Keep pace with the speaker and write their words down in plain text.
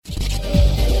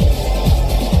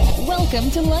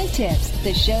Welcome to Life Tips,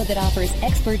 the show that offers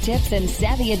expert tips and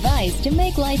savvy advice to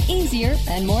make life easier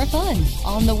and more fun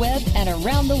on the web and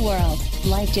around the world.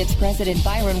 Life Tips President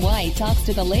Byron White talks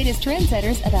to the latest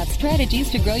trendsetters about strategies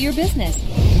to grow your business.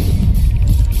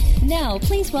 Now,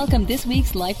 please welcome this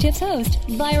week's Life Tips host,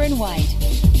 Byron White.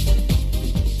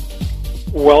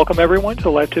 Welcome, everyone, to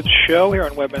the Life Tips show here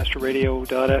on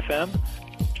webmasterradio.fm.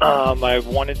 I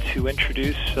wanted to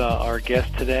introduce our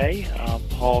guest today,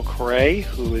 Paul Cray,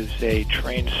 who is a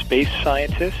trained space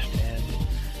scientist and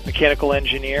mechanical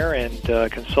engineer and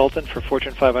consultant for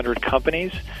Fortune 500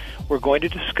 companies. We're going to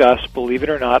discuss, believe it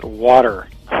or not, water.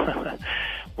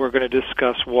 We're going to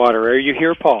discuss water. Are you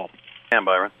here, Paul? I am,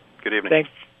 Byron. Good evening.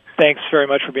 Thanks very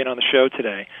much for being on the show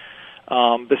today.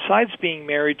 Besides being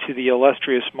married to the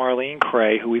illustrious Marlene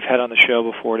Cray, who we've had on the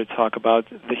show before to talk about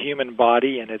the human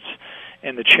body and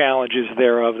the challenges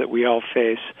thereof that we all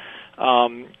face,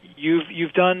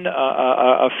 you've done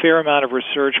a fair amount of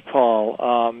research,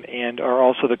 Paul, and are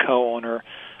also the co-owner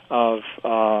of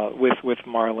with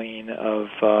Marlene of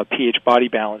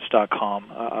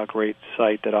phbodybalance.com, a great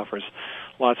site that offers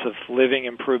lots of living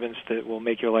improvements that will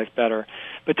make your life better.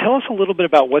 But tell us a little bit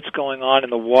about what's going on in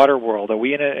the water world. Are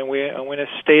we in a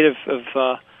state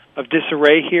of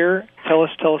disarray here? Tell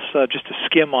us just to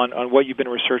skim on what you've been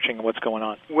researching and what's going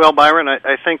on. Well, Byron,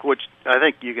 I think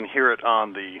you can hear it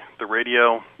on the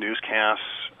radio, newscasts.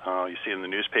 You see it in the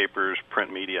newspapers,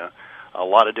 print media. A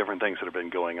lot of different things that have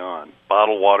been going on.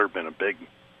 Bottled water been a big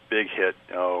hit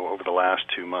over the last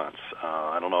 2 months.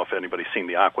 I don't know if anybody's seen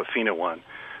the Aquafina one,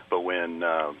 but when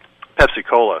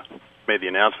Pepsi-Cola made the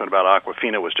announcement about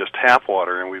Aquafina was just tap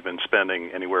water, and we've been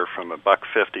spending anywhere from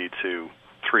 $1.50 to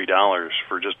 $3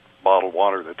 for just bottled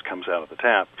water that comes out of the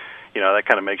tap, that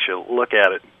kind of makes you look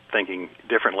at it thinking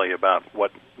differently about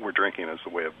what we're drinking as the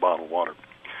way of bottled water.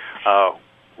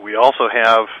 We also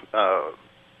have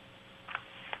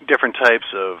different types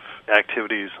of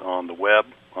activities on the web,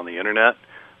 on the Internet,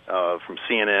 from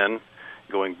CNN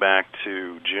going back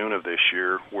to June of this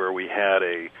year, where we had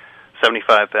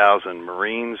 75,000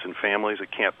 Marines and families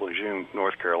at Camp Lejeune,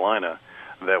 North Carolina,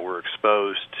 that were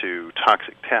exposed to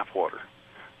toxic tap water.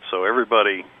 So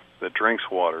everybody that drinks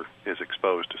water is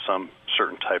exposed to some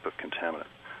certain type of contaminant.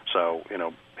 So,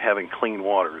 having clean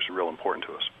water is real important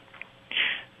to us.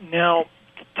 Now,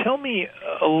 tell me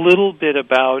a little bit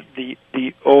about the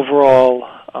overall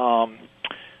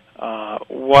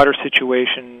water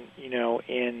situation,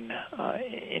 in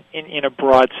a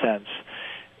broad sense.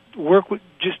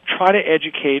 Just try to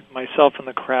educate myself and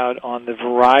the crowd on the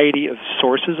variety of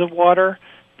sources of water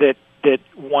that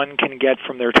one can get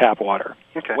from their tap water.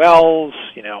 Okay. Wells,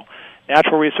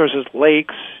 natural resources,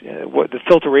 lakes, what the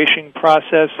filtration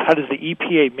process, how does the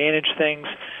EPA manage things?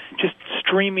 Just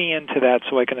stream me into that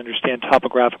so I can understand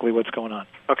topographically what's going on.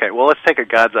 Okay, well, let's take a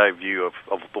God's eye view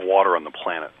of the water on the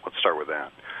planet. Let's start with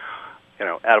that.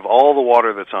 Out of all the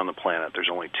water that's on the planet, there's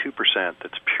only 2%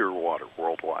 that's pure water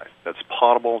worldwide. That's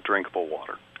potable, drinkable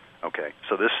water. Okay,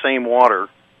 so this same water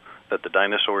that the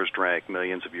dinosaurs drank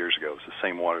millions of years ago is the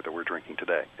same water that we're drinking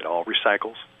today. It all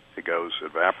recycles. It goes,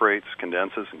 evaporates,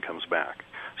 condenses, and comes back.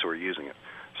 So we're using it.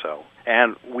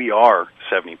 And we are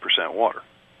 70% water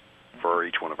for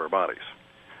each one of our bodies.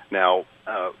 Now,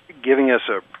 giving us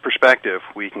a perspective,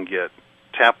 we can get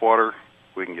tap water,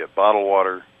 we can get bottled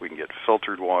water, we can get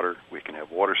filtered water, we can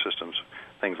have water systems,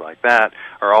 things like that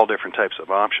are all different types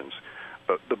of options.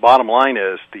 But the bottom line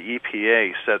is the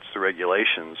EPA sets the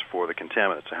regulations for the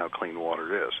contaminants and how clean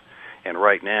water is. And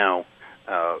right now,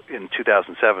 in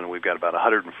 2007, we've got about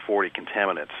 140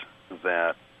 contaminants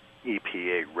that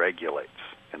EPA regulates,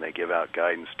 and they give out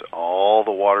guidance to all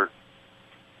the water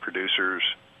producers.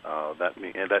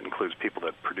 That includes people that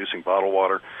are producing bottled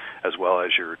water, as well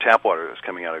as your tap water that's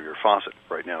coming out of your faucet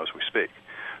right now as we speak.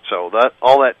 So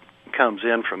all that comes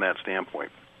in from that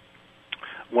standpoint.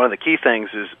 One of the key things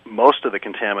is most of the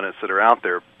contaminants that are out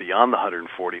there beyond the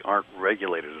 140 aren't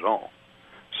regulated at all.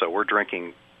 So we're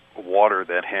drinking water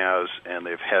that has, and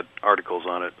they've had articles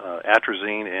on it,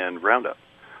 atrazine and Roundup.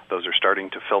 Those are starting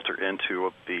to filter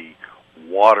into the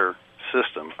water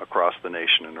system across the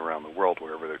nation and around the world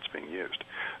wherever it's being used.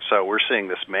 So we're seeing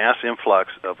this mass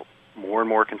influx of more and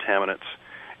more contaminants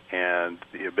and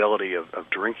the ability of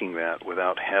drinking that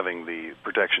without having the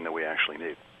protection that we actually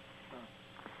need.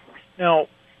 Now,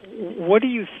 what do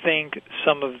you think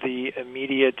some of the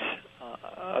immediate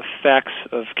effects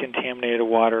of contaminated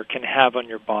water can have on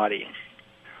your body?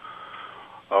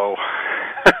 Oh,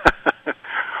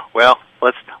 well,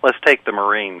 let's take the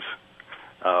Marines,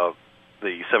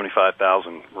 the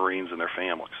 75,000 Marines and their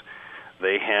families.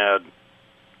 They had,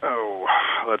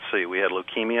 we had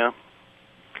leukemia,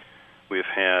 we've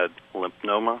had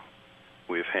lymphoma,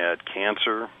 we've had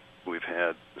cancer, we've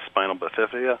had spinal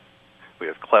bifida, we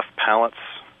have cleft palates,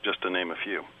 just to name a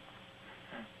few.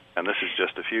 And this is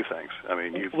just a few things. I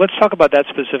mean, let's talk about that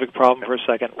specific problem for a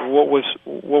second. What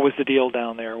was the deal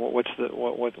down there? What was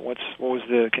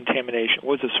the contamination?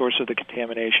 What was the source of the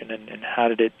contamination, and how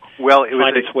did it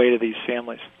find its way to these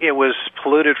families? It was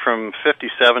polluted from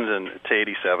 57 to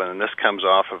 87, and this comes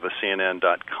off of a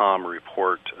CNN.com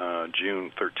report,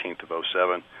 June 13th of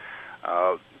 07.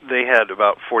 They had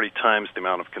about 40 times the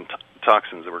amount of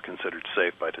toxins that were considered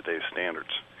safe by today's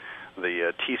standards.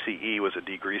 The TCE was a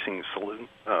degreasing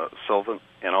solvent,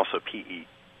 and also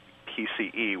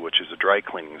PCE, which is a dry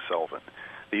cleaning solvent.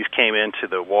 These came into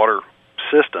the water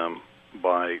system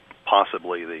by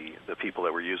possibly the people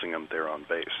that were using them there on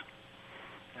base,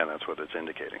 and that's what it's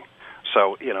indicating.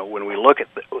 So, when we look at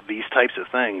these types of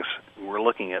things, we're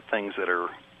looking at things that are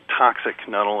toxic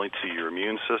not only to your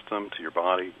immune system, to your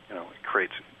body. It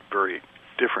creates very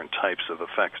different types of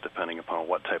effects depending upon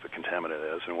what type of contaminant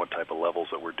it is and what type of levels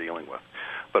that we're dealing with.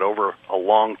 But over a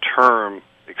long-term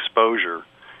exposure,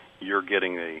 you're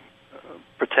getting a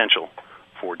potential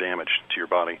for damage to your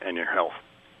body and your health.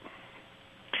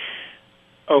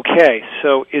 Okay,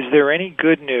 so is there any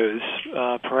good news?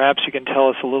 Perhaps you can tell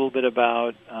us a little bit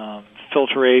about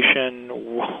filtration,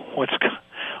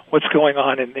 what's going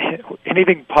on, and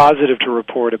anything positive to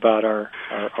report about our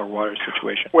water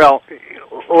situation? Well,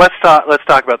 let's talk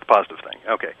about the positive thing.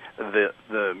 Okay,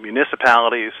 the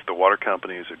municipalities, the water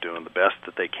companies are doing the best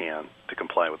that they can to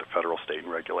comply with the federal, state,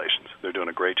 and regulations. They're doing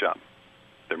a great job.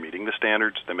 They're meeting the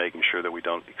standards. They're making sure that we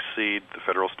don't exceed the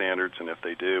federal standards, and if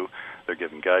they do, they're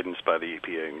given guidance by the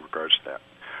EPA in regards to that.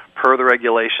 Per the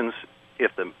regulations,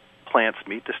 if the plants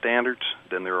meet the standards,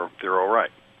 then they're all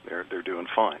right. They're doing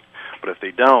fine. But if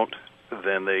they don't,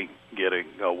 then they get a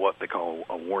what they call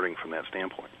a warning from that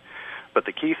standpoint. But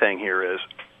the key thing here is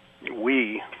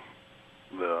we,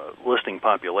 the listening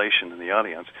population and the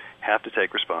audience, have to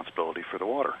take responsibility for the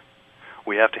water.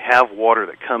 We have to have water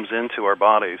that comes into our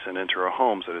bodies and into our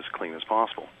homes that is clean as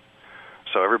possible.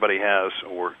 So everybody has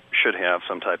or should have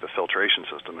some type of filtration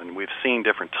system, and we've seen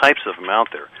different types of them out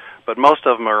there. But most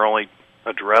of them are only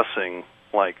addressing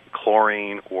like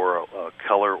chlorine or a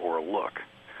color or a look.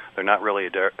 They're not really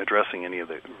addressing any of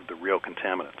the real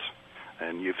contaminants.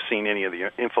 And you've seen any of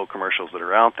the info commercials that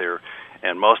are out there,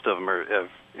 and most of them are, $100,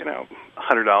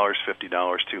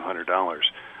 $50, $200.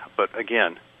 But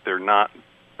again, they're not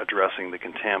addressing the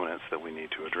contaminants that we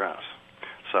need to address.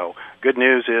 So good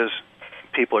news is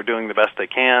people are doing the best they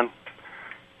can.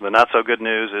 The not so good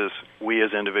news is we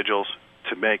as individuals,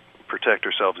 to protect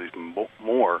ourselves even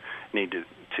more, need to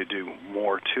do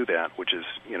more to that, which is,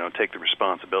 take the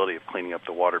responsibility of cleaning up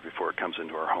the water before it comes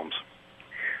into our homes.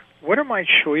 What are my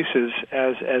choices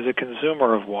as a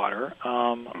consumer of water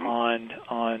on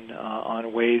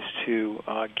ways to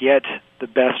get the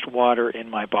best water in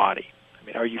my body? I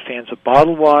mean, are you fans of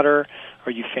bottled water?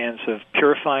 Are you fans of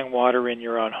purifying water in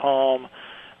your own home?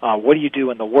 What do you do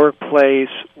in the workplace?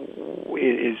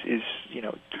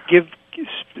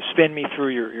 Spin me through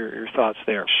your thoughts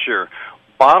there. Sure.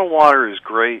 Bottled water is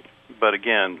great, but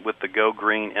again, with the Go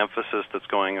Green emphasis that's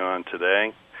going on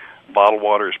today, bottled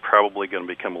water is probably going to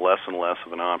become less and less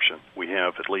of an option. We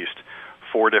have at least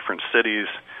 4 different cities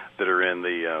that are in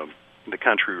the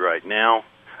country right now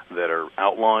that are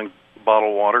outlawing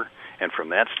bottled water, and from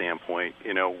that standpoint,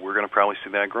 we're going to probably see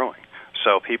that growing.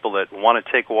 So people that want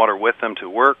to take water with them to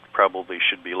work probably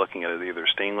should be looking at either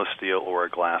stainless steel or a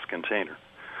glass container.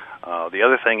 The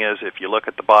other thing is, if you look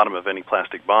at the bottom of any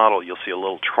plastic bottle, you'll see a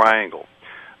little triangle.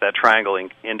 That triangle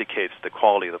indicates the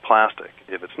quality of the plastic.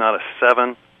 If it's not a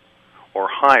 7 or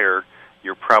higher,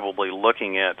 you're probably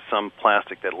looking at some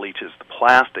plastic that leaches the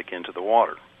plastic into the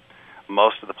water.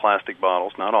 Most of the plastic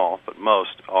bottles, not all, but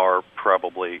most, are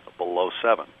probably below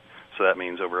 7. So that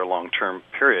means over a long-term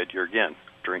period, you're, again,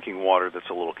 drinking water that's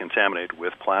a little contaminated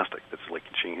with plastic that's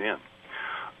leaching in.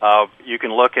 You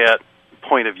can look at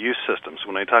point-of-use systems.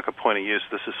 When I talk of point-of-use,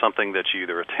 this is something that you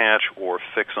either attach or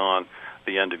fix on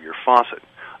the end of your faucet.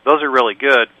 Those are really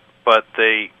good, but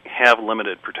they have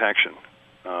limited protection.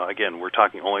 Again, we're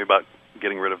talking only about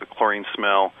getting rid of the chlorine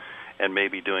smell and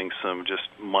maybe doing some just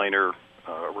minor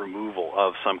removal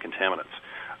of some contaminants.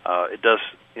 It does,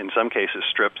 in some cases,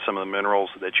 strip some of the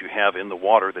minerals that you have in the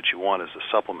water that you want as a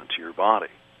supplement to your body.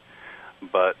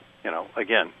 But,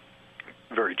 again,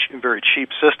 very cheap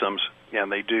systems, and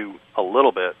they do a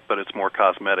little bit, but it's more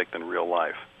cosmetic than real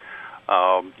life.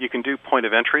 You can do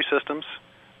point-of-entry systems.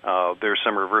 There's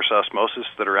some reverse osmosis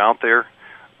that are out there.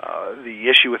 The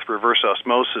issue with reverse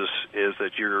osmosis is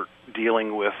that you're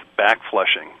dealing with back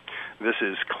flushing. This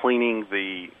is cleaning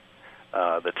the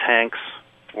tanks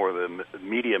or the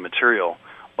media material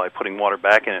by putting water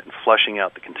back in it and flushing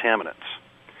out the contaminants.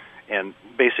 And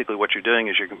basically what you're doing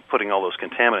is you're putting all those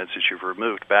contaminants that you've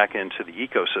removed back into the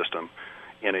ecosystem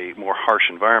in a more harsh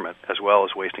environment, as well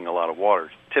as wasting a lot of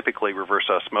water. Typically, reverse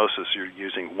osmosis, you're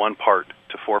using 1 part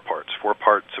to 4 parts, 4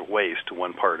 parts of waste to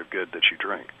 1 part of good that you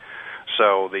drink.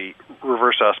 So the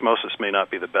reverse osmosis may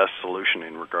not be the best solution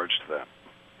in regards to that.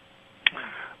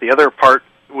 The other part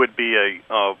would be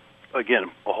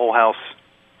again, a whole house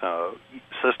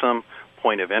system,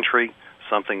 point of entry,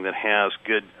 something that has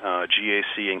good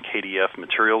GAC and KDF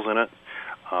materials in it.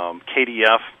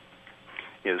 KDF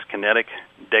is kinetic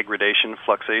degradation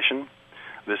fluxation.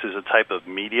 This is a type of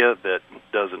media that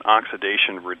does an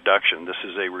oxidation reduction. This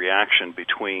is a reaction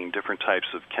between different types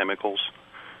of chemicals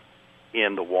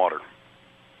in the water.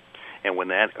 And when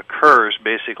that occurs,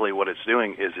 basically what it's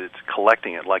doing is it's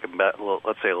collecting it like,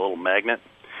 let's say, a little magnet.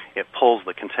 It pulls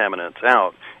the contaminants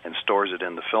out and stores it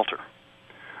in the filter.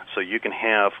 So you can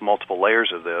have multiple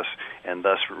layers of this and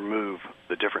thus remove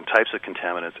the different types of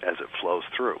contaminants as it flows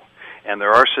through. And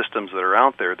there are systems that are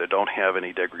out there that don't have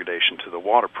any degradation to the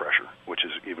water pressure, which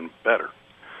is even better.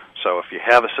 So if you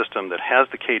have a system that has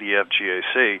the KDF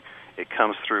GAC, it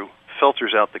comes through,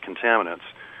 filters out the contaminants,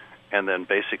 and then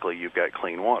basically you've got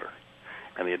clean water.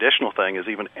 And the additional thing is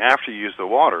even after you use the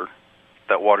water,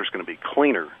 that water is going to be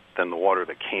cleaner than the water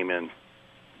that came in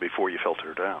before you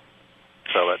filtered it out.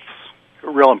 So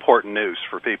that's real important news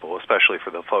for people, especially for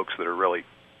the folks that are really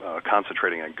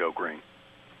concentrating on Go Green.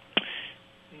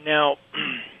 Now,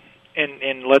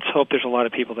 and let's hope there's a lot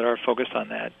of people that are focused on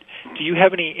that. Do you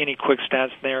have any quick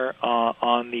stats there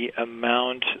on the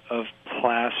amount of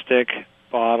plastic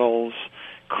bottles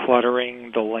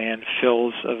cluttering the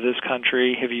landfills of this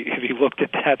country? Have you looked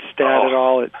at that stat at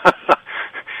all? It's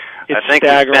I think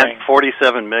staggering. We spent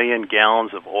 47 million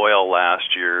gallons of oil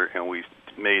last year, and we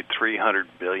made 300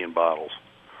 billion bottles.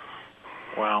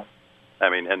 Wow. I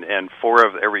mean, and 4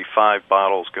 of every 5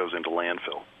 bottles goes into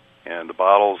landfill. And the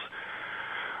bottles,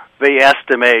 they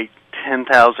estimate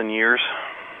 10,000 years.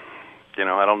 You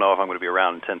know, I don't know if I'm going to be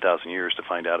around in 10,000 years to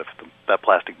find out if that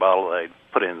plastic bottle that I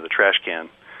put into the trash can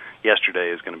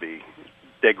yesterday is going to be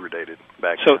degraded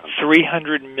back So down.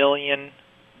 300 million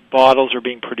bottles are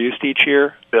being produced each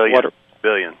year? Billion.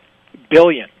 Billion.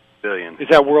 Billion. Is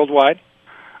that worldwide?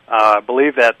 I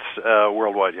believe that's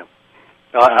worldwide, yeah.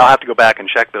 I'll have to go back and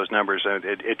check those numbers.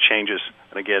 It changes,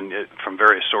 and again, from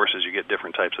various sources, you get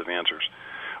different types of answers.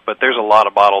 But there's a lot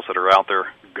of bottles that are out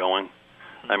there going.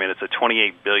 I mean, it's a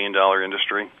 $28 billion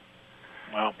industry.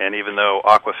 Wow. And even though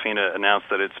Aquafina announced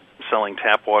that it's selling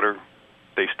tap water,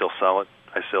 they still sell it.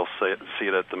 I still see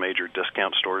it at the major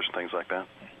discount stores and things like that.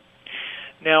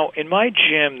 Now, in my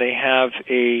gym, they have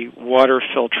a water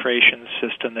filtration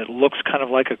system that looks kind of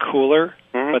like a cooler,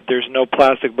 but there's no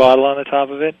plastic bottle on the top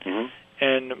of it.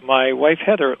 And my wife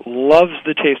Heather loves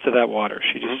the taste of that water.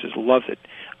 She just loves it.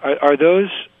 Are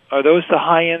those the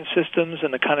high-end systems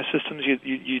and the kind of systems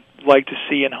you'd like to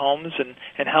see in homes,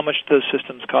 and how much do those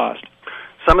systems cost?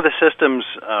 Some of the systems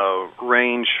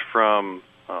range from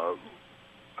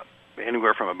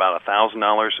anywhere from about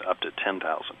 $1,000 up to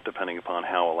 $10,000, depending upon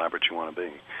how elaborate you want to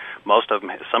be.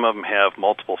 Some of them have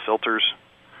multiple filters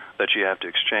that you have to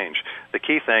exchange. The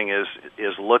key thing is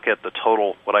look at the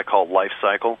total, what I call life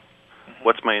cycle.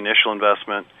 What's my initial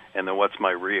investment, and then what's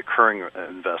my reoccurring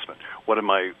investment? What are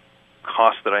my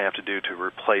costs that I have to do to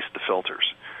replace the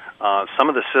filters? Some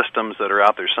of the systems that are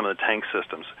out there, some of the tank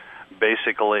systems,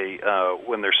 basically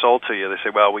when they're sold to you, they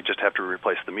say, well, we just have to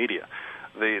replace the media.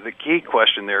 The key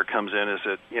question there comes in is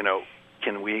that,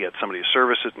 can we get somebody to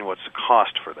service it, and what's the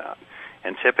cost for that?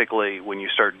 And typically, when you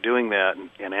start doing that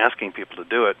and asking people to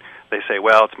do it, they say,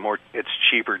 well, it's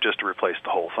cheaper just to replace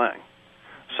the whole thing.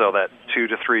 So that $2,000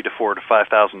 to $3,000 to $4,000 to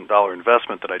 $5,000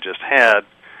 investment that I just had,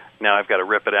 now I've got to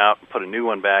rip it out and put a new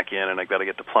one back in, and I've got to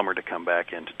get the plumber to come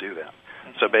back in to do that.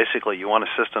 So basically, you want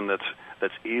a system that's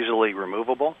easily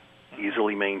removable,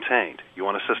 easily maintained. You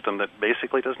want a system that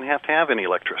basically doesn't have to have any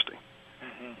electricity.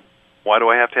 Why do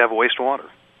I have to have wastewater?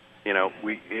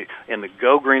 We in the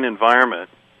Go Green environment,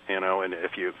 and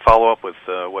if you follow up with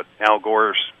what Al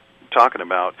Gore's talking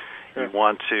about, you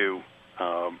want to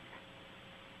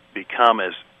become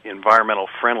as environmental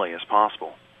friendly as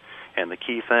possible. And the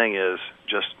key thing is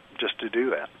just to do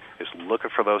that, is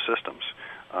looking for those systems.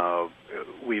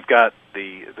 We've got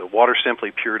the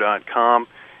watersimplypure.com.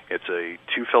 It's a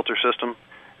 2-filter system.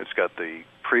 It's got the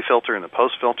pre-filter and the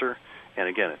post-filter. And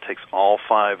again, it takes all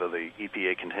 5 of the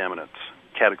EPA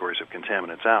categories of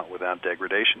contaminants out without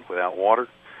degradation, without water,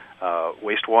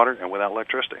 wastewater, and without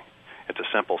electricity. It's a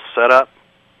simple setup,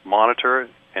 monitor it,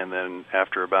 and then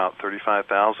after about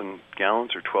 35,000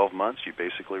 gallons or 12 months, you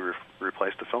basically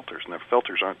replace the filters. And the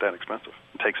filters aren't that expensive.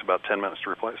 It takes about 10 minutes to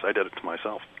replace. I did it to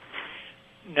myself.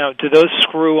 Now, do those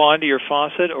screw onto your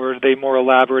faucet, or are they more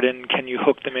elaborate, and can you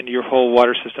hook them into your whole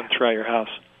water system throughout your house?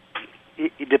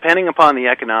 Depending upon the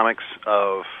economics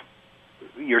of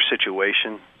your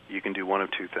situation, you can do one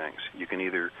of two things. You can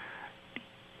either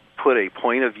put a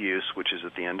point of use, which is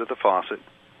at the end of the faucet,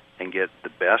 and get the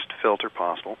best filter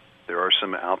possible. There are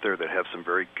some out there that have some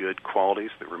very good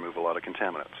qualities that remove a lot of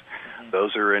contaminants. Mm-hmm.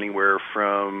 Those are anywhere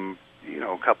from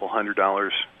a couple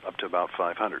 $100 up to about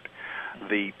 $500. Mm-hmm.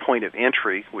 The point of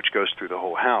entry, which goes through the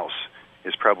whole house,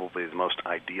 is probably the most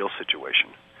ideal situation,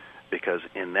 because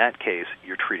in that case,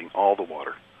 you're treating all the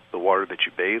water that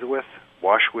you bathe with,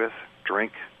 wash with,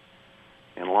 drink,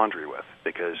 and laundry with.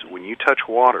 Because when you touch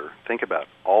water, think about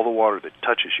all the water that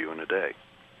touches you in a day,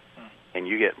 and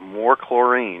you get more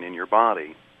chlorine in your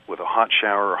body with a hot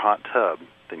shower or hot tub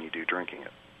than you do drinking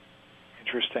it.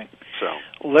 Interesting. So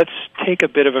let's take a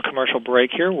bit of a commercial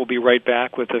break here. We'll be right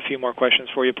back with a few more questions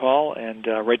for you, Paul, and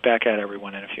right back at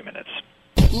everyone in a few minutes.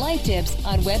 Life Tips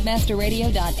on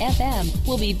webmasterradio.fm.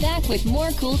 We'll be back with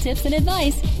more cool tips and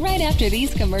advice right after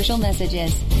these commercial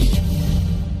messages.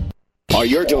 Are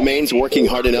your domains working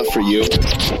hard enough for you?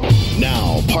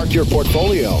 Now, park your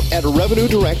portfolio at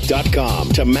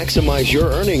RevenueDirect.com to maximize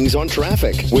your earnings on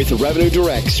traffic. With Revenue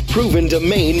Direct's proven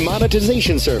domain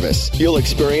monetization service, you'll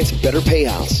experience better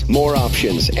payouts, more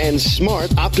options, and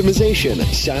smart optimization.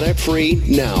 Sign up free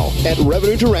now at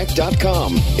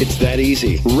RevenueDirect.com. It's that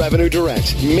easy. Revenue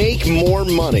Direct. Make more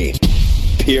money.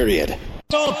 Period.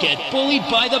 Don't get bullied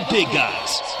by the big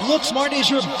guys. LookSmart is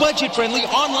your budget-friendly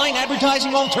online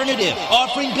advertising alternative,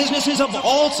 offering businesses of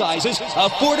all sizes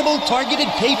affordable, targeted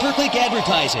pay-per-click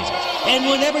advertising. And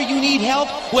whenever you need help,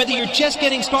 whether you're just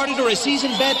getting started or a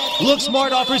seasoned vet,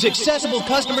 LookSmart offers accessible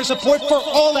customer support for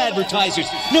all advertisers,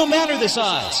 no matter the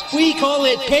size. We call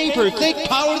it pay-per-click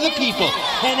power to the people,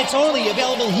 and it's only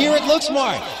available here at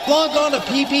LookSmart. Log on to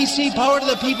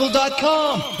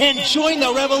ppcpowertothepeople.com and join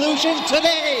the revolution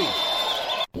today.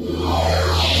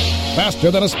 Faster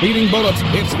than a speeding bullet,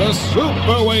 it's the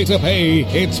super way to pay.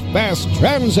 It's Fast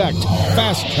Transact.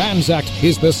 Fast Transact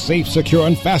is the safe, secure,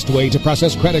 and fast way to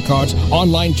process credit cards,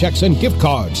 online checks, and gift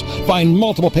cards. Find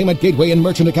multiple payment gateway and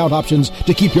merchant account options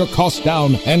to keep your costs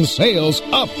down and sales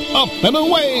up, and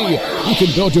away. You can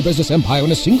build your business empire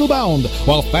in a single bound,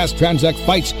 while Fast Transact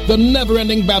fights the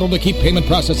never-ending battle to keep payment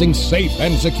processing safe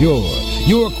and secure.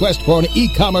 Your quest for an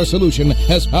e-commerce solution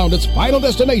has found its final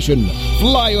destination.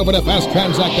 Fly over to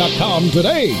FastTransact.com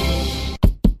today.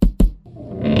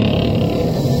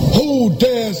 Who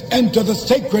dares enter the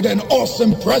sacred and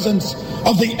awesome presence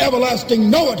of the everlasting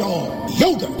know-it-all,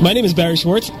 Yoga? My name is Barry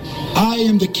Schwartz. I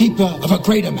am the keeper of a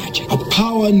greater magic, a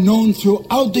power known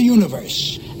throughout the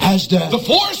universe as the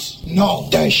Force? No,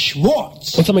 the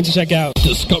Schwartz. What's something to check out?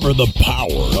 Discover the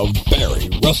power of Barry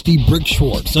Rusty Brick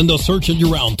Schwartz and the Search Engine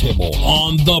Roundtable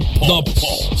on the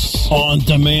Pulse. On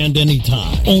demand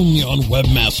anytime. Only on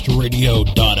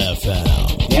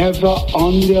webmasterradio.fm. Never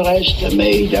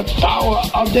underestimate the power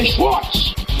of the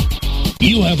Schwartz.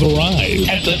 You have arrived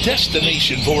at the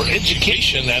destination for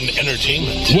education and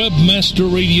entertainment.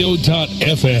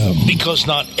 webmasterradio.fm. Because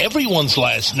not everyone's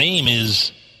last name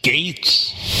is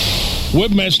Gates.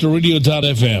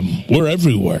 webmasterradio.fm. We're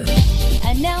everywhere.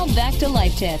 And now back to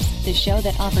Life Tips, the show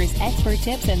that offers expert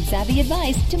tips and savvy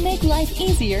advice to make life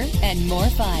easier and more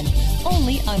fun.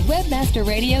 Only on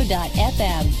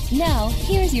webmasterradio.fm. Now,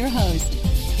 here's your host.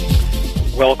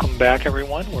 Welcome back,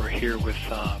 everyone. We're here with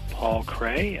Paul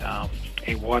Cray, a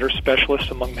water specialist,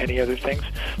 among many other things.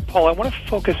 Paul, I want to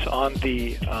focus on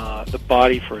the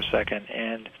body for a second.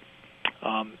 And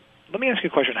let me ask you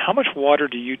a question. How much water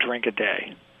do you drink a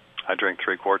day? I drink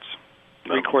 3 quarts.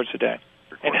 3 quarts a day.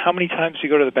 And how many times do you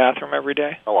go to the bathroom every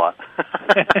day? A lot.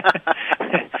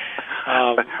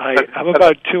 I'm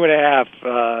about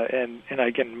 2.5, and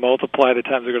I can multiply the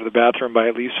times I go to the bathroom by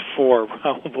at least 4,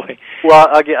 probably. Well,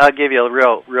 I'll give you a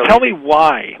real. Tell me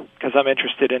why, because I'm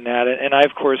interested in that. And I,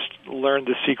 of course, learned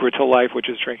the secret to life, which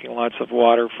is drinking lots of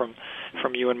water from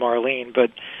you and Marlene.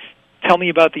 But tell me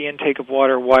about the intake of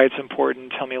water, why it's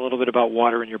important. Tell me a little bit about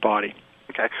water in your body.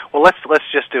 Okay. Well, let's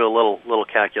just do a little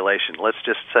calculation. Let's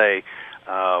just say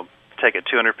take a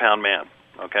 200-pound man.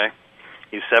 Okay.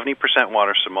 Use 70%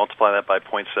 water, so multiply that by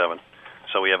 0.7.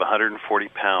 So we have 140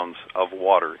 pounds of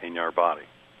water in your body.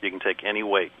 You can take any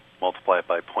weight, multiply it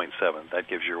by 0.7. That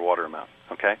gives you your water amount,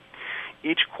 okay?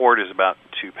 Each quart is about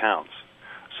 2 pounds.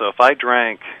 So if I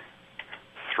drank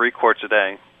 3 quarts a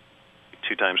day,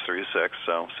 2 times 3 is 6,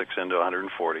 so 6 into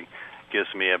 140,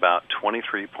 gives me about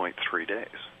 23.3 days.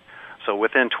 So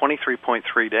within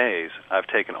 23.3 days, I've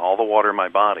taken all the water in my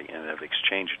body and have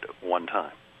exchanged it one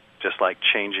time. Just like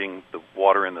changing the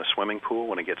water in the swimming pool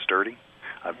when it gets dirty,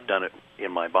 I've done it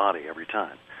in my body every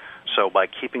time. So by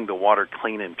keeping the water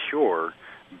clean and pure,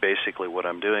 basically what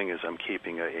I'm doing is I'm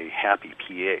keeping a happy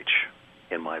pH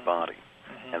in my body.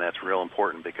 And that's real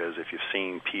important because if you've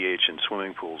seen pH in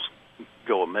swimming pools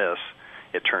go amiss,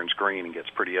 it turns green and gets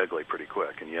pretty ugly pretty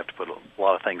quick, and you have to put a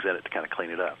lot of things in it to kind of clean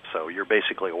it up. So you're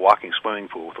basically a walking swimming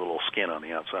pool with a little skin on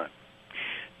the outside.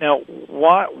 Now,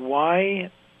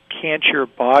 why can't your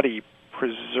body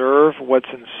preserve what's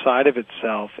inside of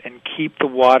itself and keep the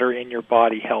water in your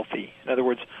body healthy? In other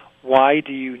words, why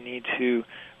do you need to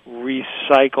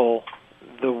recycle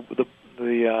the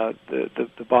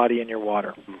body in your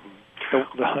water,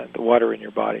 the water in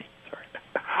your body? Sorry.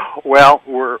 Well,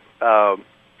 we're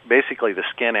basically the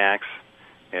skin acts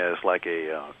as like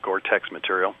a Gore-Tex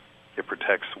material. It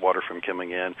protects water from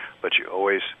coming in, but you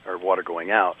always or water going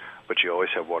out, but you always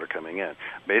have water coming in.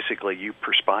 Basically, you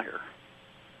perspire.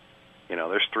 You know,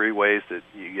 there's 3 ways that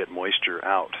you get moisture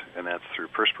out, and that's through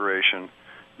perspiration,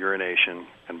 urination,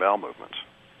 and bowel movements.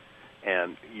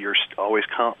 And you're always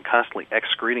constantly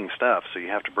excreting stuff, so you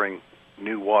have to bring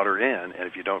new water in, and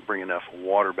if you don't bring enough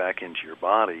water back into your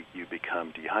body, you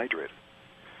become dehydrated.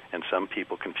 And some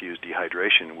people confuse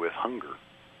dehydration with hunger.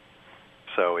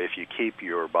 So if you keep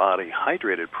your body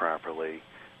hydrated properly,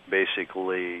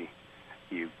 basically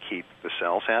you keep the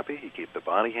cells happy, you keep the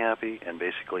body happy, and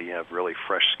basically you have really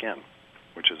fresh skin,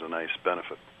 which is a nice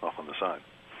benefit off on the side.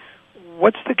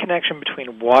 What's the connection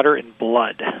between water and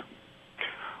blood?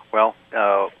 Well,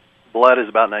 blood is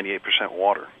about 98%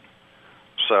 water.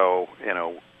 So, you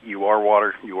know, you are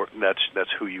water. That's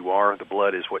who you are. The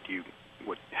blood is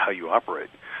how you operate.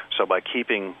 So by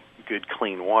keeping good,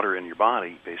 clean water in your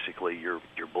body, basically your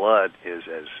blood is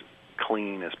as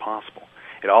clean as possible.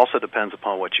 It also depends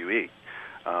upon what you eat.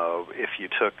 If you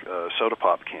took a soda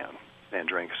pop can and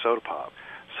drank soda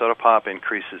pop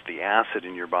increases the acid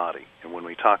in your body. And when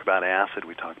we talk about acid,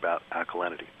 we talk about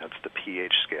alkalinity. That's the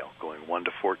pH scale, going 1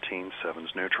 to 14,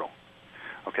 7's neutral.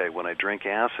 Okay, when I drink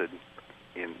acid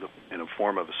in a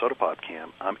form of a soda pop can,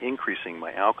 I'm increasing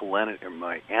my alkalinity or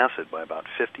my acid by about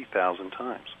 50,000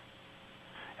 times.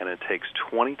 And it takes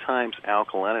 20 times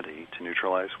alkalinity to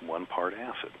neutralize 1 part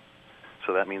acid.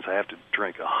 So that means I have to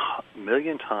drink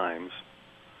 1,000,000 times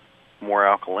more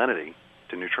alkalinity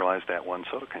to neutralize that 1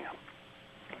 soda can.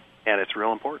 And it's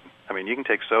real important. I mean, you can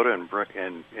take soda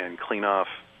and clean off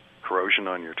corrosion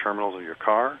on your terminals of your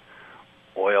car,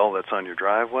 oil that's on your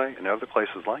driveway, and other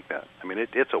places like that. I mean,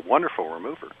 it's a wonderful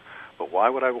remover. But why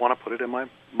would I want to put it in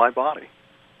my body?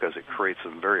 Because it creates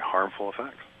some very harmful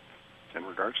effects in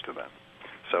regards to that.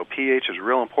 So pH is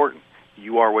real important.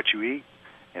 You are what you eat,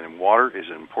 and water is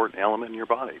an important element in your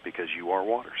body because you are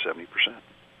water, 70%.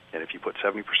 And if you put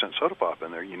 70% soda pop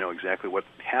in there, you know exactly what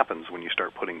happens when you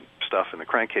start putting stuff in the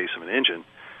crankcase of an engine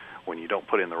when you don't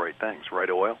put in the right things, right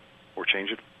oil, or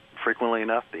change it frequently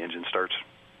enough, the engine starts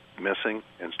missing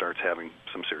and starts having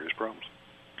some serious problems.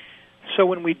 So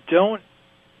when we don't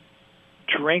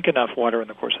drink enough water in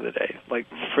the course of the day, like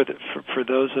for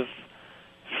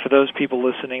those people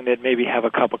listening that maybe have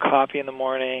a cup of coffee in the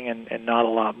morning and not a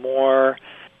lot more,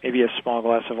 maybe a small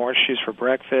glass of orange juice for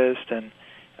breakfast, and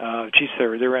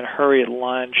they're in a hurry at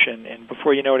lunch, and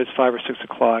before you know it, it's 5 or 6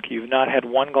 o'clock. You've not had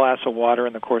 1 glass of water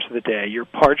in the course of the day. You're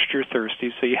parched, you're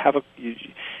thirsty, so you have a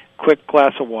quick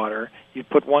glass of water. You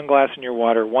put 1 glass in your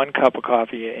water, 1 cup of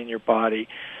coffee in your body.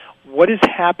 What is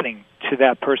happening to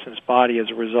that person's body as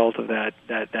a result of that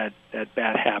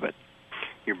bad habit?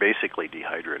 You're basically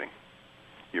dehydrating.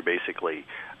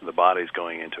 The body's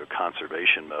going into a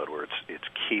conservation mode where it's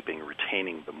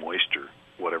retaining the moisture,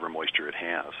 whatever moisture it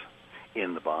has,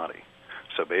 in the body.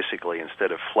 So basically,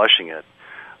 instead of flushing it,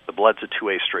 the blood's a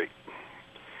two-way street.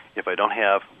 If I don't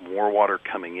have more water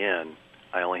coming in,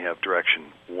 I only have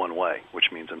direction one way, which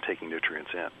means I'm taking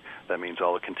nutrients in. That means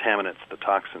all the contaminants, the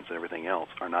toxins, and everything else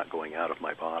are not going out of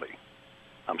my body.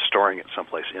 I'm storing it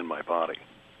someplace in my body.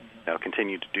 Now,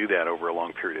 continue to do that over a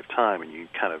long period of time, and you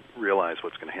kind of realize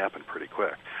what's going to happen pretty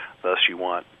quick. Thus, you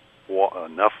want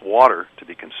enough water to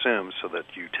be consumed so that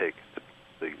you take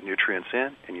the nutrients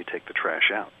in and you take the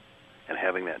trash out. And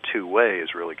having that two-way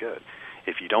is really good.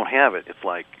 If you don't have it, it's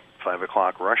like 5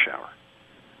 o'clock rush hour.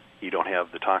 You don't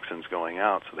have the toxins going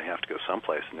out, so they have to go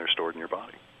someplace, and they're stored in your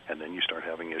body. And then you start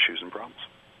having issues and problems.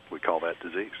 We call that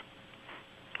disease.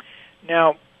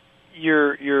 Now,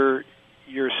 your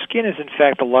skin is, in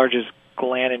fact, the largest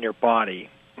gland in your body.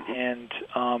 Mm-hmm.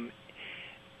 And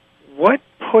what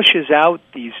pushes out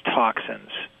these toxins?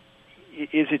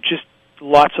 Is it just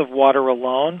lots of water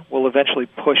alone will eventually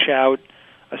push out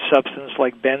a substance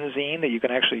like benzene that you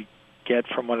can actually get,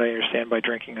 from what I understand, by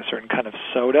drinking a certain kind of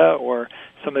soda, or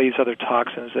some of these other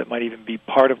toxins that might even be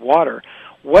part of water.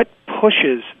 What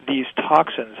pushes these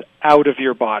toxins out of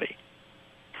your body?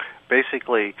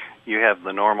 Basically, you have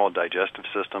the normal digestive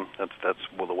system. That's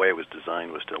well, the way it was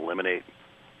designed was to eliminate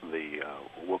the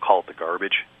we'll call it the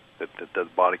garbage that the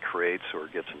body creates or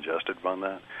gets ingested from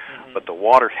that. Mm-hmm. But the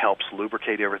water helps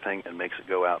lubricate everything and makes it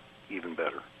go out even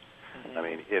better. Mm-hmm. I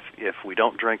mean, if we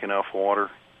don't drink enough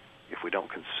water, if we don't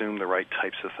consume the right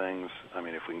types of things, I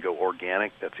mean, if we can go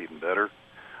organic, that's even better.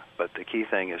 But the key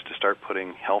thing is to start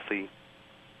putting healthy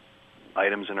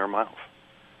items in our mouth.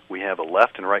 We have a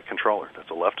left and right controller. That's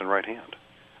a left and right hand.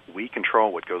 We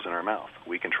control what goes in our mouth.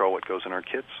 We control what goes in our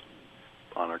kids,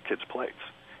 on our kids' plates.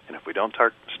 And if we don't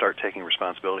start taking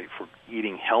responsibility for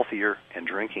eating healthier and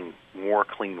drinking more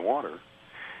clean water,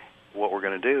 what we're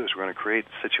going to do is we're going to create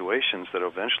situations that are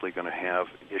eventually going to have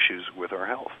issues with our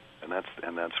health.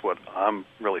 And that's what I'm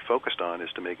really focused on, is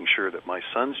to making sure that my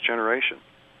son's generation,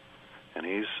 and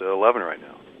he's 11 right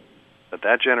now,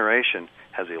 that generation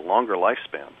has a longer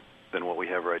lifespan than what we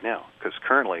have right now. Because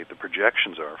currently the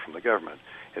projections are from the government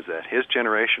is that his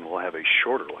generation will have a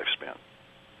shorter lifespan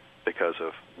because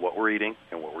of what we're eating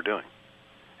and what we're doing.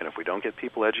 And if we don't get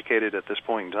people educated at this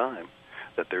point in time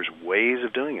that there's ways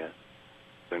of doing it,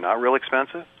 they're not real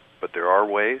expensive, but there are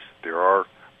ways, there are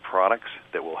products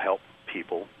that will help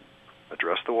people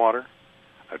address the water,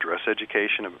 address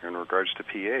education in regards to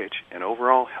pH, and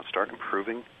overall start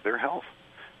improving their health.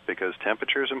 Because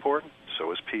temperature is important,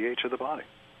 so is pH of the body.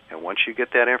 And once you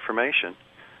get that information,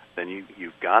 then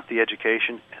you've got the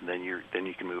education, and then you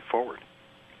can move forward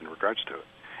in regards to it.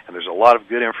 And there's a lot of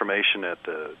good information at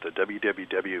the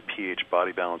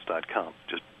www.phbodybalance.com,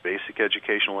 just basic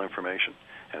educational information,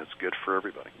 and it's good for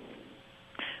everybody.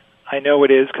 I know it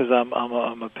is, because I'm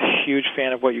a huge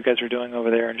fan of what you guys are doing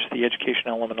over there, and just the education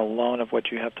element alone of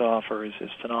what you have to offer is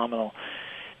phenomenal.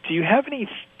 Do you have any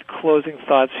closing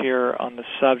thoughts here on the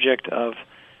subject of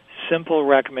simple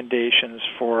recommendations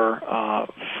for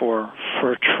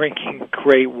drinking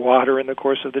great water in the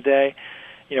course of the day?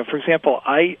 You know, for example,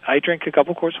 I drink a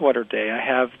couple quarts of water a day. I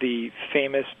have the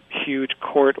famous huge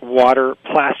quart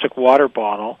plastic water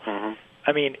bottle. Mm-hmm.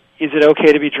 I mean, is it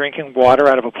okay to be drinking water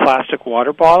out of a plastic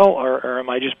water bottle, or am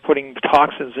I just putting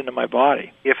toxins into my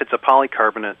body? If it's a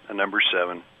polycarbonate, a number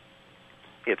 7,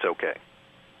 it's okay,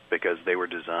 because they were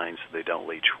designed so they don't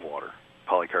leach water.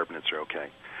 Polycarbonates are okay.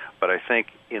 But I think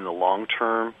in the long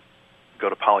term, go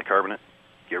to polycarbonate,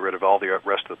 get rid of all the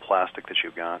rest of the plastic that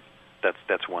you've got.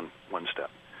 That's one step.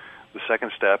 The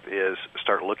second step is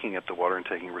start looking at the water and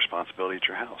taking responsibility at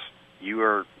your house. You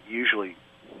are usually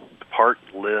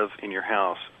live in your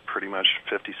house pretty much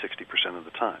 50-60% of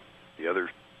the time. The other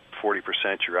 40%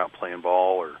 you're out playing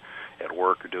ball or at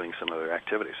work or doing some other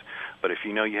activities. But if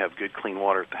you know you have good clean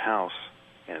water at the house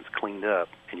and it's cleaned up,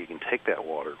 and you can take that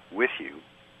water with you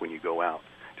when you go out,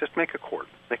 just make a quart.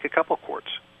 Make a couple quarts.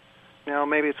 Now,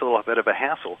 maybe it's a little bit of a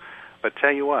hassle, but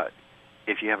tell you what,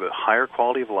 if you have a higher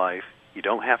quality of life, you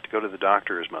don't have to go to the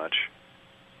doctor as much,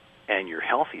 and you're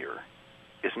healthier,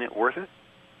 isn't it worth it?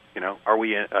 You know, are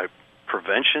we a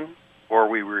prevention or are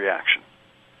we reaction?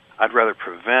 I'd rather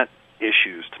prevent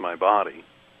issues to my body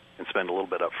and spend a little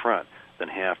bit up front than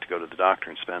have to go to the doctor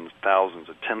and spend thousands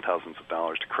or $10,000s of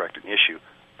dollars to correct an issue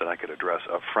that I could address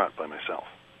up front by myself.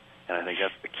 And I think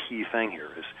that's the key thing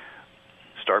here, is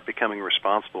start becoming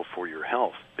responsible for your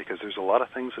health, because there's a lot of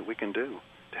things that we can do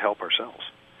to help ourselves.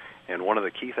 And one of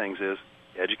the key things is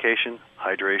education,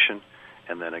 hydration,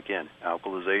 and then again,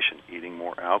 alkalization, eating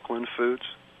more alkaline foods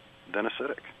than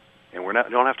acidic. And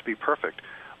don't have to be perfect,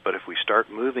 but if we start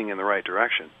moving in the right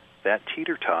direction, that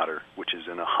teeter-totter, which is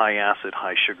in a high-acid,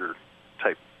 high-sugar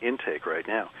type intake right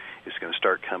now, is going to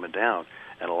start coming down.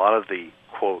 And a lot of the,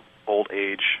 quote, old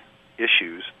age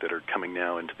issues that are coming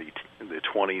now into the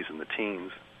 20s and the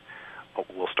teens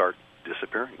will start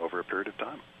disappearing over a period of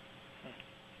time.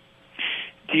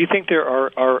 Do you think there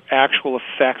are actual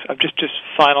effects? Just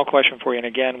final question for you. And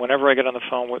again, whenever I get on the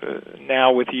phone with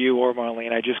you or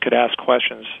Marlene, I just could ask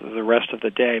questions the rest of the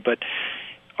day. But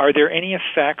are there any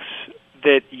effects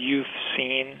that you've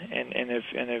seen and have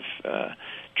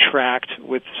tracked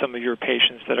with some of your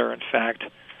patients that are in fact,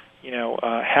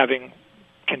 having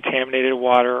contaminated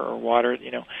water or water,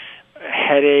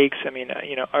 headaches? I mean,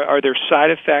 are there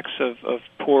side effects of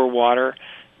poor water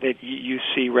that you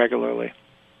see regularly?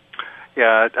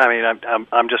 Yeah, I mean,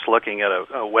 I'm just looking at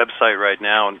a website right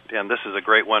now, and this is a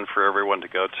great one for everyone to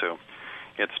go to.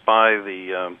 It's by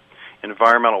the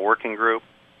Environmental Working Group,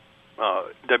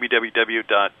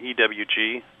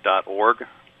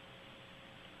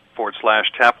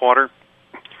 www.ewg.org/tapwater.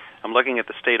 I'm looking at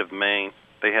the state of Maine.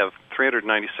 They have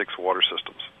 396 water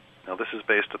systems. Now, this is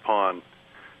based upon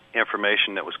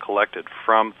information that was collected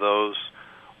from those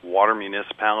water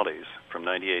municipalities from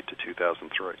 98 to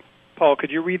 2003. Paul,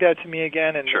 could you read that to me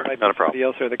again? And sure, there might not be a problem. somebody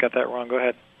else there that got that wrong. Go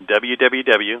ahead.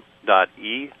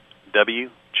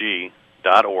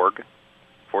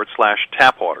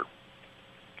 www.ewg.org/tapwater.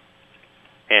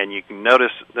 And you can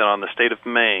notice that on the state of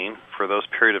Maine, for those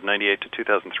period of 98 to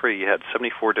 2003, you had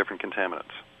 74 different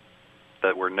contaminants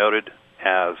that were noted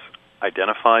as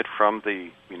identified from the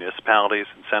municipalities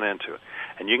and sent into it.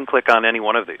 And you can click on any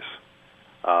one of these.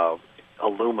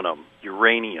 Aluminum,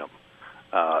 uranium,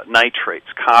 nitrates,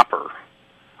 copper,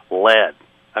 lead.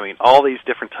 I mean, all these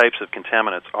different types of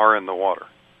contaminants are in the water.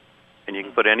 And you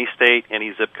can put any state,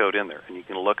 any zip code in there, and you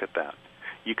can look at that.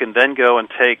 You can then go and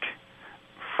take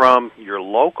from your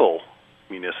local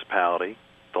municipality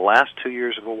the last 2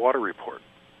 years of a water report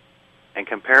and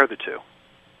compare the two.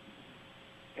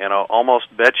 And I'll almost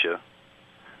bet you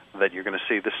that you're going to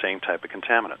see the same type of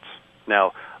contaminants.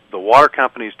 Now, the water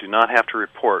companies do not have to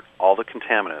report all the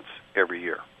contaminants every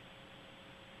year.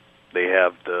 They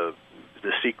have the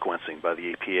sequencing by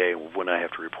the EPA of when I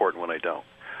have to report and when I don't.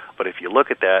 But if you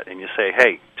look at that and you say,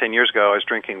 hey, 10 years ago I was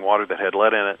drinking water that had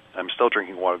lead in it, I'm still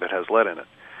drinking water that has lead in it.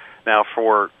 Now,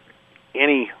 for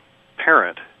any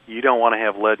parent, you don't want to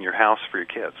have lead in your house for your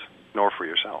kids, nor for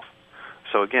yourself.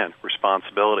 So again,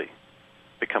 responsibility.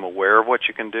 Become aware of what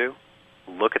you can do.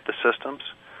 Look at the systems.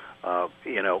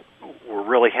 We're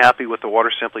really happy with the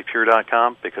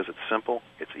WaterSimplyPure.com because it's simple,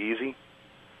 it's easy,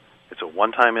 it's a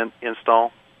one-time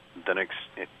install, then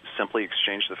simply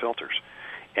exchange the filters.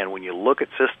 And when you look at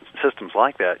systems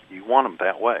like that, you want them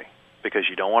that way because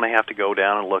you don't want to have to go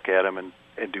down and look at them and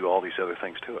do all these other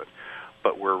things to it.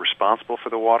 But we're responsible for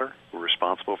the water, we're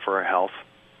responsible for our health,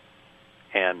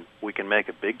 and we can make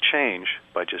a big change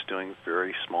by just doing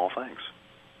very small things.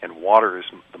 And water is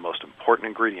the most important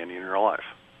ingredient in your life.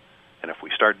 And if we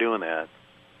start doing that,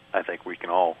 I think we can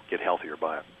all get healthier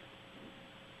by it.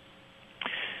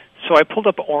 So I pulled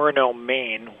up Orono,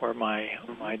 Maine, where my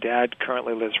dad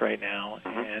currently lives right now,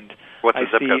 and what's the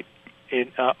I zip see code?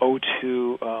 In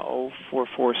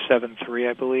 04473,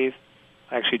 I believe.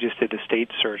 I actually just did the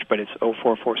state search, but it's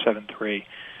 04473.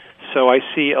 So I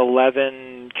see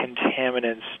 11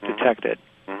 contaminants detected.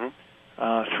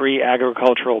 3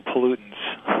 agricultural pollutants,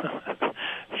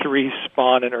 3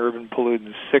 spawn and urban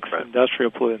pollutants, 6 industrial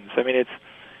pollutants. I mean,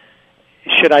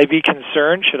 should I be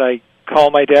concerned? Should I call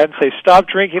my dad and say, stop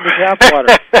drinking the tap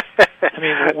water? I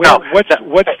mean,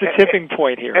 what's the tipping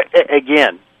point here?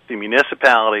 Again, the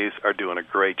municipalities are doing a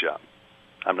great job.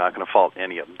 I'm not going to fault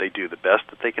any of them. They do the best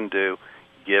that they can do,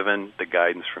 given the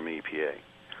guidance from EPA.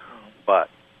 But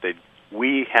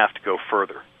we have to go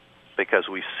further because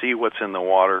we see what's in the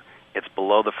water. It's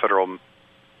below the federal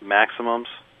maximums.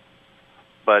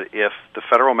 But if the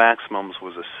federal maximums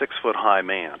was a 6-foot-high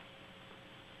man,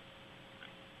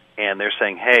 and they're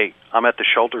saying, hey, I'm at the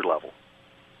shoulder level,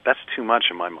 that's too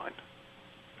much in my mind.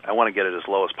 I want to get it as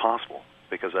low as possible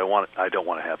because I don't want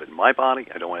to have it in my body,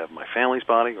 I don't want to have it in my family's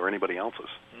body or anybody else's.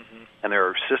 And there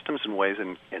are systems and ways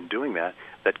in doing that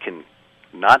can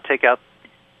not take out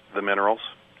the minerals,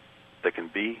 that can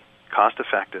be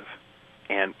cost-effective,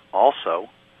 and also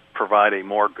provide a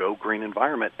more go-green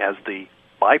environment as the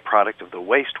byproduct of the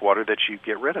wastewater that you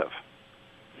get rid of.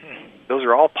 Those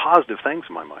are all positive things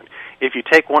in my mind. If you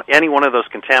take any one of those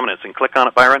contaminants and click on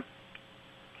it, Byron,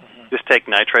 just take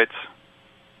nitrates.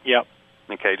 Yep.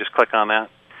 Okay, just click on that.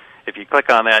 If you click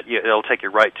on that, it'll take you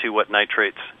right to what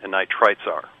nitrates and nitrites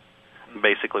are.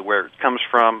 Basically where it comes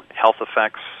from, health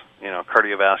effects,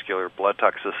 cardiovascular, blood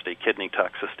toxicity, kidney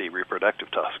toxicity, reproductive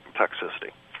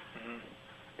toxicity.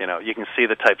 You can see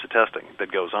the types of testing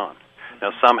that goes on.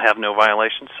 Now, some have no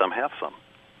violations, some have some.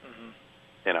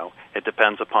 It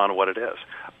depends upon what it is.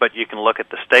 But you can look at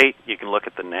the state, you can look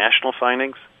at the national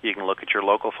findings, you can look at your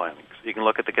local findings, you can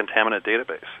look at the contaminant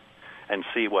database and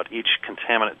see what each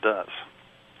contaminant does.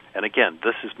 And again,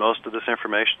 most of this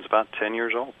information is about 10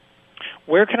 years old.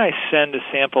 Where can I send a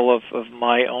sample of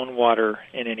my own water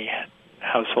in any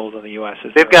household in the U.S.?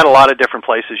 They've got a lot of different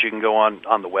places. You can go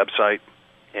on the website,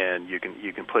 and you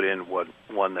can put in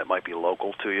one that might be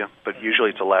local to you. But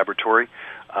usually it's a laboratory.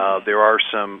 There are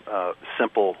some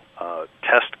simple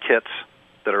test kits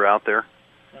that are out there.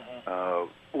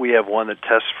 We have one that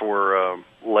tests for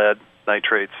lead,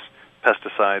 nitrates,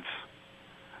 pesticides,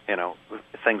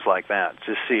 things like that,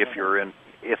 to see if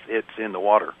it's in the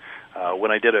water.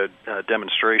 When I did a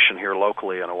demonstration here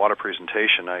locally on a water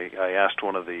presentation, I asked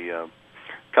one of the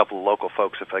couple of local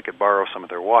folks if I could borrow some of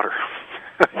their water.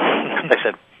 I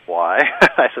said, why?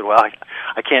 I said, well,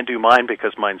 I can't do mine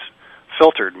because mine's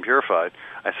filtered and purified.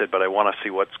 I said, but I want to see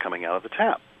what's coming out of the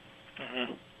tap.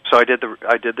 Mm-hmm. So I did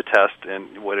the test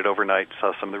and waited overnight,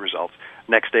 saw some of the results.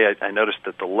 Next day, I noticed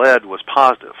that the lead was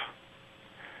positive.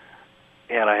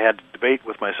 And I had to debate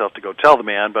with myself to go tell the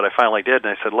man, but I finally did,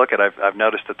 and I said, look, I've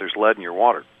noticed that there's lead in your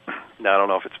water. Now, I don't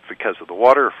know if it's because of the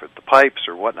water, or if the pipes,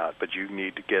 or whatnot, but you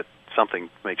need to get something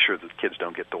to make sure that the kids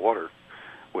don't get the water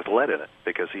with lead in it,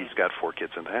 because he's got 4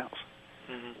 kids in the house.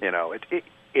 Mm-hmm. You know, it's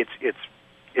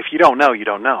if you don't know, you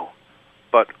don't know.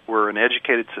 But we're an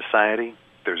educated society.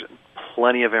 There's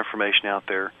plenty of information out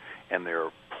there, and there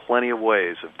are plenty of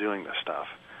ways of doing this stuff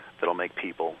that'll make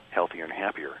people healthier and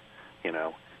happier, you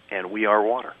know. And we are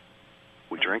water.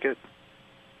 We drink it,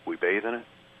 we bathe in it,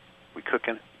 we cook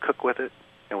with it,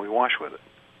 and we wash with it.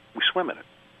 We swim in it.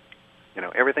 You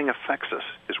know, everything affects us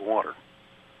is water.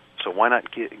 So why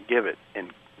not give it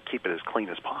and keep it as clean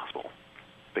as possible?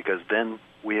 Because then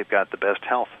we have got the best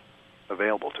health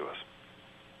available to us.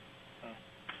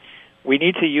 We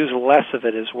need to use less of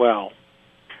it as well.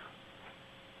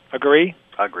 Agree?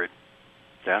 Agreed.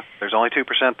 Yeah, there's only 2%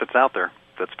 that's out there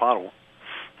that's potable.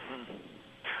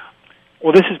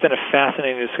 Well, this has been a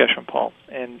fascinating discussion, Paul,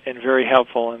 and very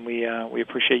helpful, and we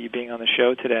appreciate you being on the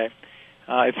show today.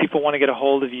 If people want to get a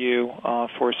hold of you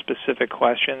for specific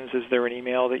questions, is there an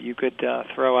email that you could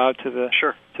throw out to the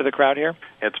to the crowd here?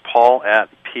 It's Paul at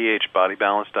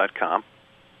phbodybalance.com.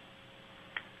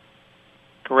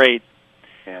 Great.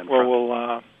 And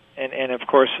well, and of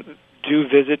course, do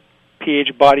visit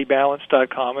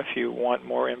phbodybalance.com if you want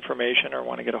more information or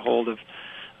want to get a hold of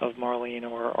Marlene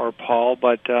or Paul.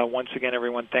 But once again,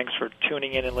 everyone, thanks for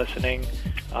tuning in and listening.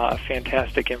 A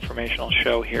fantastic informational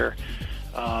show here.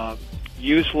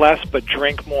 Use less, but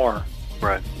drink more.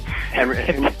 Right. And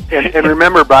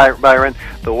remember, Byron,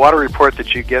 the water report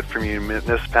that you get from your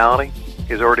municipality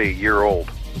is already a year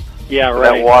old. Yeah, so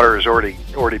right. That water has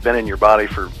already been in your body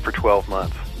for 12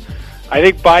 months. I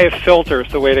think buy a filter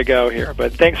is the way to go here.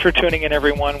 But thanks for tuning in,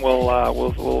 everyone. We'll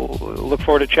look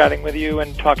forward to chatting with you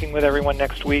and talking with everyone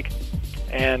next week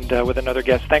and with another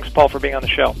guest. Thanks, Paul, for being on the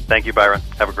show. Thank you, Byron.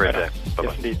 Have a great day. Bye-bye.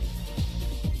 Yes, indeed.